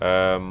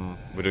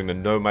 We're doing the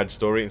Nomad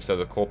story instead of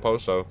the Corpo.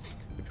 So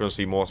if you want to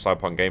see more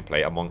Cyberpunk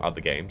gameplay, among other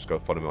games, go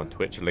follow me on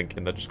Twitch. Link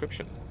in the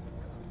description.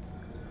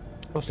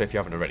 Also, if you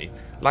haven't already,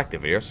 like the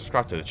video,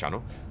 subscribe to the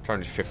channel.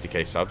 Trying to do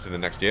 50k subs in the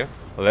next year.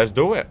 Let's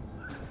do it.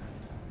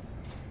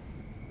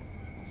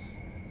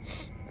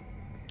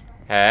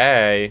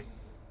 Hey.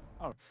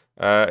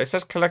 It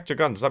says collect your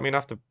gun. Does that mean I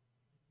have to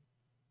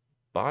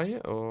buy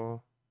it,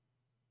 or?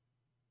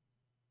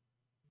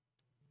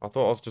 I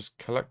thought I was just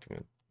collecting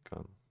a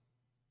gun.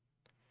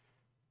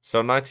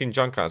 So 19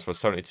 junk items for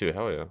 72.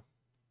 Hell yeah.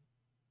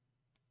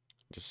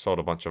 Just sold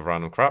a bunch of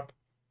random crap.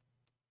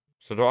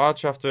 So do I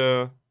actually have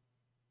to...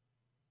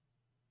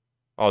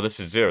 Oh,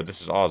 this is 0.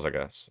 This is ours, I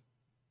guess.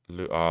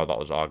 Oh, that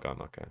was our gun.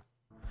 Okay.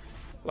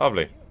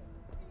 Lovely.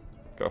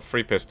 Got a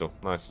free pistol.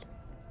 Nice.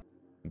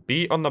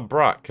 Beat on the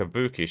brat,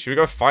 Kabuki. Should we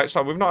go fight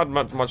some? We've not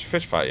had much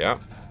fish fight yet.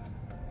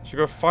 Should we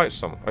go fight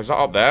some? Is that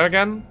up there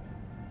again?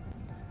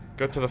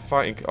 Go to the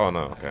fighting... Oh,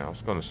 no. Okay, I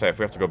was going to say if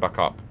we have to go back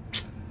up.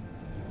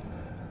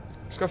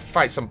 Let's go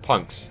fight some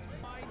punks.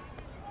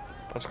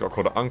 That's got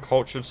called an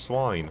uncultured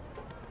swine.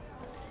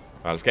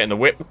 Alright, let's get in the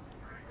whip.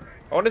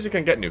 I wonder if you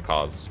can get new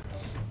cards.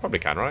 Probably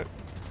can, right?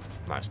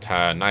 Nice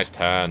turn, nice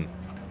turn.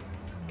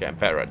 Getting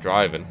better at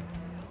driving.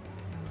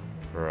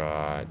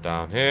 Right,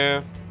 down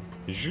here.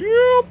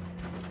 Zoop.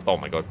 Oh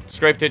my god.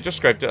 Scraped it, just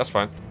scraped it, that's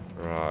fine.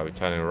 Right, we're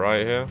turning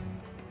right here.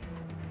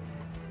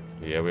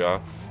 Here we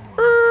are.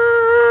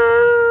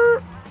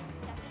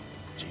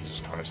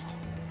 Jesus Christ.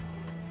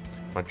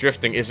 My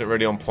drifting isn't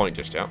really on point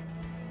just yet.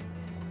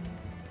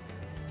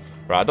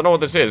 Right, I don't know what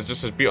this is. It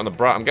just says beat on the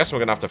brat. I'm guessing we're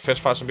going to have to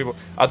fist fight some people.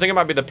 I think it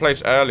might be the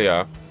place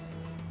earlier.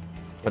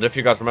 I don't know if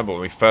you guys remember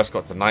when we first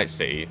got to Night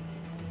City.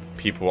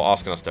 People were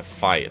asking us to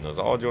fight. And I was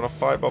like, oh, do you want to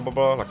fight? Blah, blah,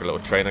 blah. Like a little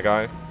trainer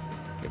guy.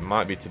 It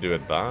might be to do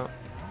with that.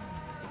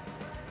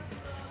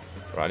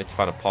 Right, I need to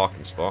find a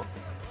parking spot.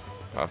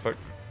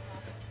 Perfect.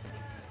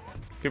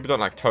 People don't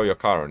like tow your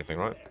car or anything,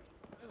 right?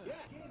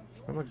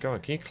 Where am I going?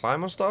 Can you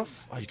climb on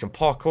stuff? Oh, you can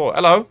parkour.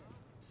 Hello.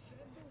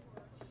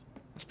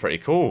 That's pretty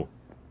cool.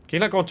 Can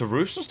you like go onto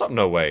roofs and stuff?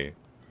 No way.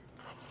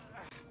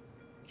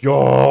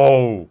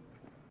 Yo.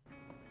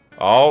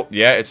 Oh,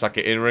 yeah, it's like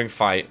an in-ring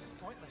fight.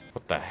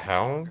 What the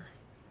hell?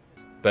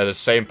 They're the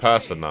same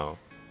person now.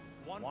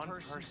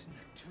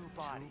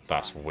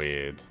 That's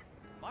weird.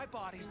 My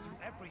bodies do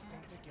everything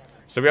together.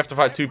 So we have to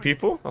fight 2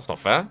 people? That's not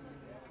fair.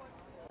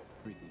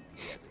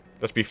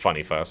 Let's be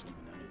funny first.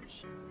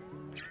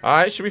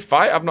 Alright, should we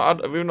fight?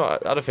 We've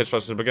not had a fist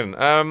fight since the beginning.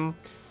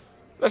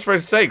 Let's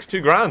raise the stakes,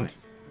 2 grand.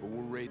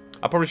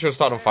 I probably should have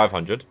started on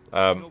 500.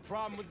 No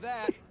problem with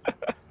that.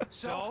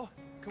 So,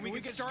 can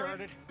we get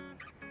started?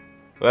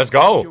 Let's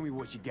go. Show me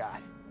what you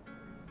got.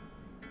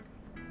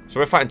 So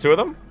we're fighting 2 of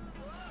them?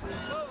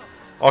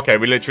 Okay,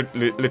 we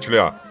literally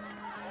are.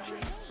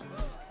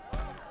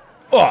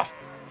 Oh!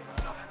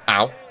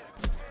 Ow.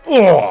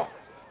 Oh!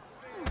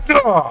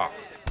 Ah!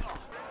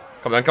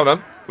 Come on, come on.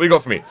 What you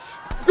got for me?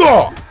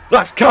 Oh!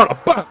 Let's counter.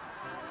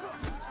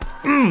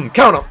 Bam!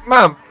 Counter.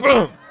 Man.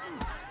 Boom!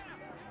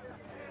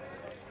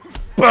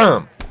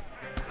 Bam!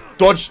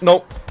 Dodge.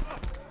 Nope.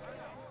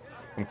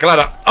 I'm glad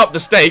I upped the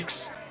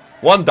stakes.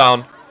 1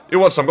 down. You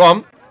want some? Go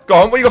on. Go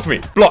on. What you got for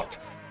me? Blocked.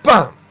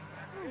 Bam!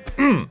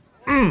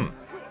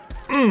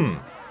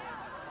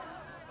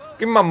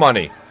 Give me my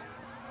money.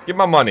 Give me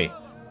my money.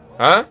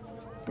 Huh?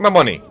 Give me my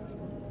money.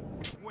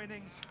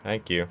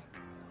 Thank you.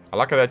 I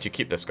like how that you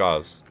keep the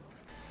scars.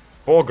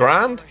 4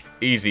 grand?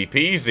 Easy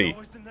peasy.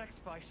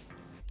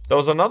 There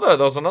was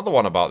another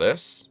one about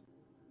this.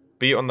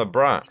 Beat on the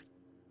brat.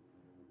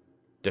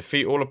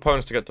 Defeat all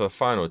opponents to get to the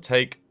final.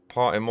 Take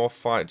part in more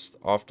fights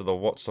after the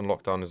Watson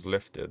lockdown is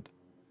lifted.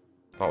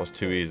 That was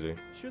too easy.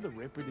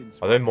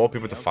 Are there more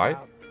people to fight?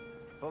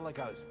 Felt like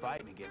I was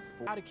fighting against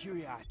 4 out of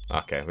curiosity.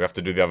 Okay, we have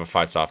to do the other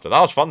fights after.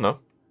 That was fun though.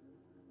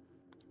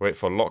 Wait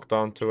for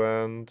lockdown to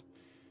end.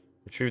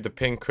 Retrieve the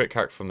ping quick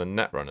hack from the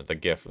netrunner, the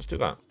gift. Let's do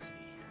that.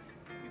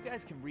 You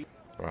guys can read.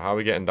 Alright, how are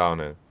we getting down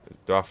here?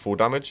 Do I have full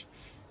damage?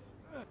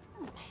 Oh,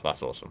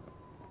 that's awesome.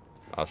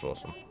 That's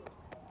awesome.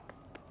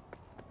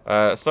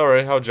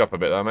 Sorry, held you up a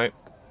bit there, mate.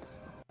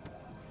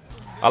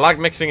 I like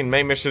mixing in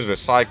main missions with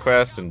side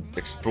quests and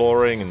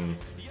exploring and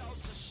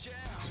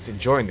just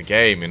enjoying the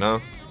game, you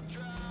know?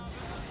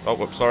 Oh,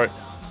 whoops, sorry.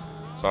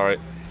 Sorry.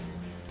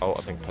 Oh,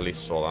 I think police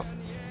saw that.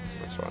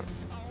 That's right.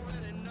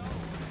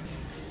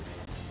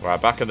 Right,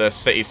 back at the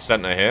city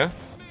centre here.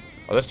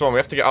 Oh, this one, we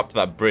have to get up to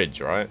that bridge,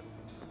 right?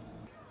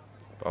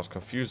 But I was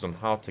confused on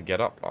how to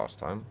get up last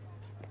time.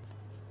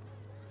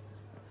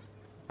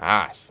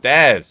 Ah,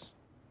 stairs!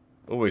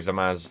 Always a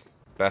man's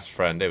best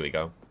friend. There we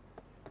go.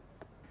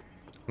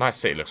 Night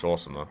City looks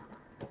awesome, though.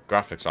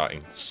 Graphics are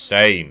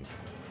insane.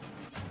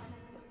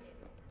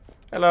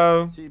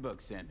 Hello.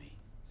 T-Bug sent me.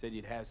 Said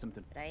you'd have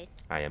something. Right?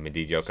 I am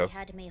indeed Yoko. She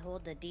had me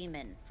hold the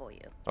demon for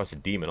you. Oh, it's a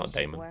demon, not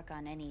Damon. Work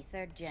on any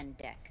 3rd gen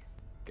deck.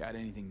 Got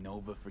anything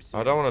Nova for sale?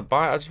 I don't want to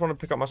buy it. I just want to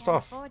pick up my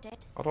stuff. I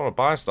don't want to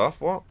buy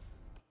stuff. What?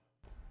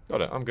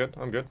 Got it. I'm good.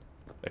 I'm good.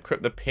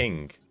 Equip the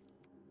ping.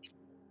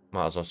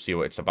 Might as well see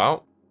what it's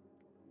about.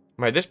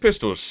 Mate, this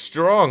pistol is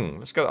strong.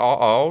 Let's get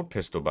our old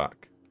pistol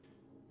back.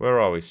 Where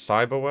are we?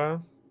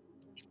 Cyberware?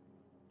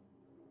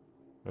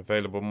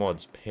 Available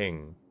mods.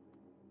 Ping.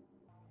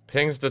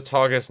 Pings the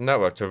target's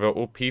network to reveal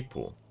all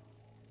people.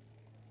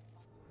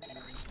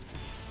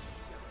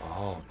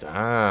 Oh,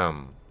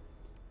 damn.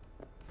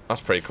 That's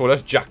pretty cool.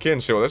 Let's jack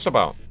in, see what this is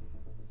about.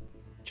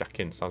 Jack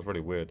in sounds really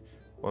weird.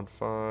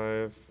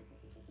 1.5.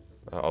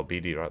 Oh,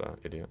 BD right there,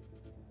 idiot.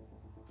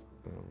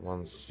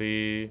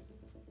 1C.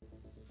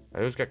 I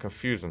always get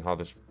confused on how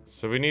this...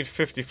 So we need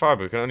 55,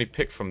 but we can only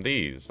pick from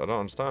these. I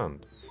don't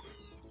understand.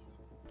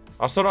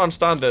 I still don't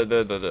understand I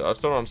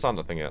still don't understand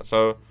the thing yet.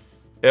 So,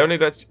 it only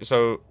lets...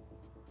 So...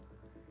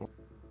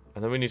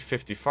 And then we need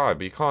 55,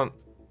 but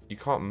you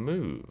can't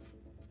move.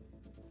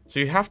 So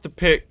you have to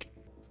pick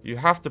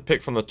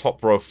from the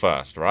top row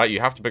first, right? You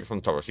have to pick from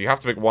the top row. So you have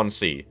to pick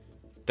 1C.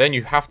 Then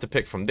you have to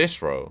pick from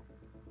this row.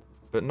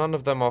 But none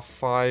of them are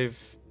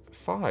 5.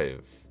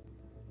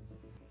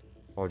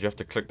 Oh, you have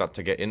to click that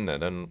to get in there.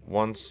 Then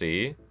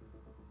 1C.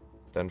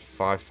 Then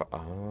 5.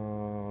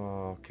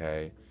 Oh,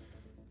 okay.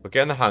 We're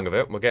getting the hang of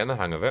it. We're getting the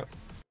hang of it.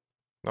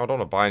 No, I don't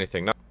want to buy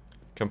anything now.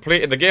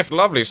 Completed the gift.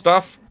 Lovely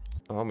stuff.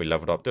 Oh, we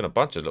leveled up. Doing a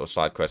bunch of little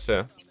side quests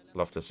here.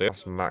 Love to see it.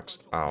 That's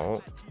maxed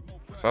out.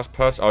 So that's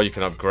purchase. Oh, you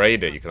can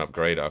upgrade it. You can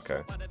upgrade it.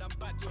 Okay.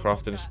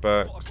 Crafting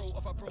specs.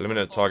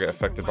 Eliminate a target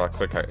affected by a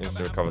quick hack.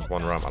 Instantly recovers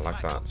 1 ramp. I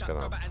like that. Let's get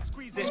that.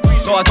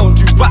 So I don't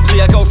do rap, so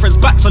your girlfriend's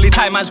back. Solly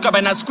time man's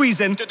grabbing and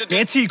squeezing. Me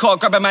and T can't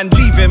grab a man,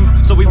 leave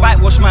him. So we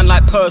whitewash man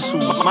like Purcell.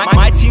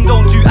 My team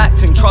don't do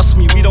acting, trust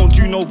me, we don't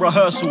do no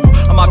rehearsal.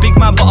 I'm a big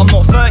man, but I'm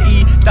not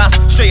 30. That's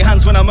straight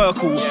hands when I'm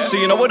Merkel. So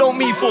you know I don't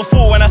mean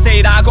 4-4 when I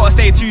say that I gotta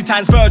stay 2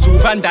 times Virgil.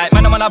 Van Dijk,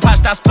 man, I'm on a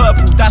patch, that's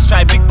purple. That's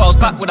right, big balls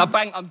back with a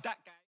bang, I'm that guy.